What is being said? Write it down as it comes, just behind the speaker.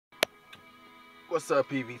What's up,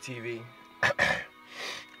 PvTv?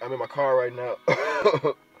 I'm in my car right now.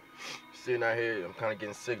 Sitting out here, I'm kind of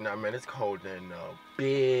getting sick now, man. It's cold than a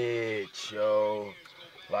bitch, yo.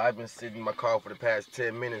 Like, I've been sitting in my car for the past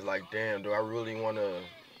 10 minutes, like, damn, do I really want to...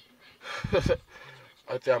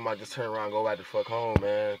 I think I might just turn around and go back the fuck home,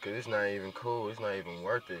 man, because it's not even cool. It's not even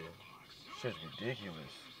worth it. Shit's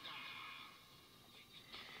ridiculous.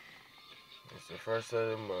 It's the first of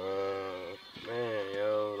the month. Man,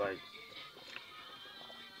 yo, like,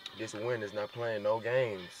 this wind is not playing no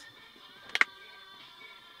games.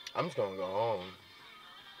 I'm just gonna go home.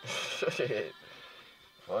 Shit.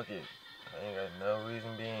 Fuck it. I ain't got no reason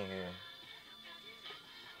being here.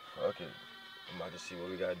 Fuck it. I'm about to see what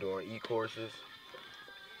we got doing e-courses.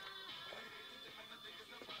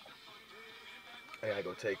 I gotta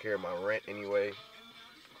go take care of my rent anyway.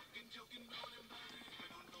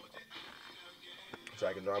 So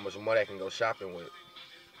I can know how much money I can go shopping with.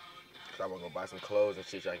 Cause I wanna go buy some clothes and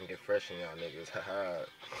shit so I can get fresh in y'all niggas. Haha.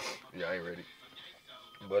 Yeah, I ain't ready.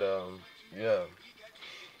 But yeah.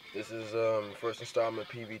 This is first installment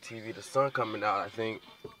of PvTv. The sun coming out, I think.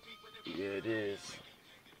 Yeah, it is.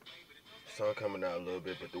 Sun coming out a little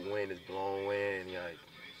bit, but the wind is blowing wind. Like,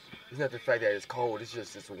 it's not the fact that it's cold. It's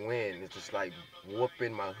just this wind. It's just like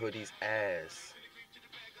whooping my hoodie's ass.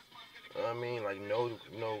 You know what I mean? Like no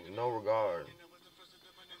regard.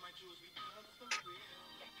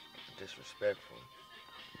 Disrespectful.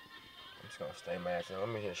 I'm just gonna stay my ass in.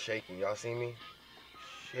 I'm in here shaking. Y'all see me?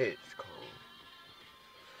 Shit, it's cold.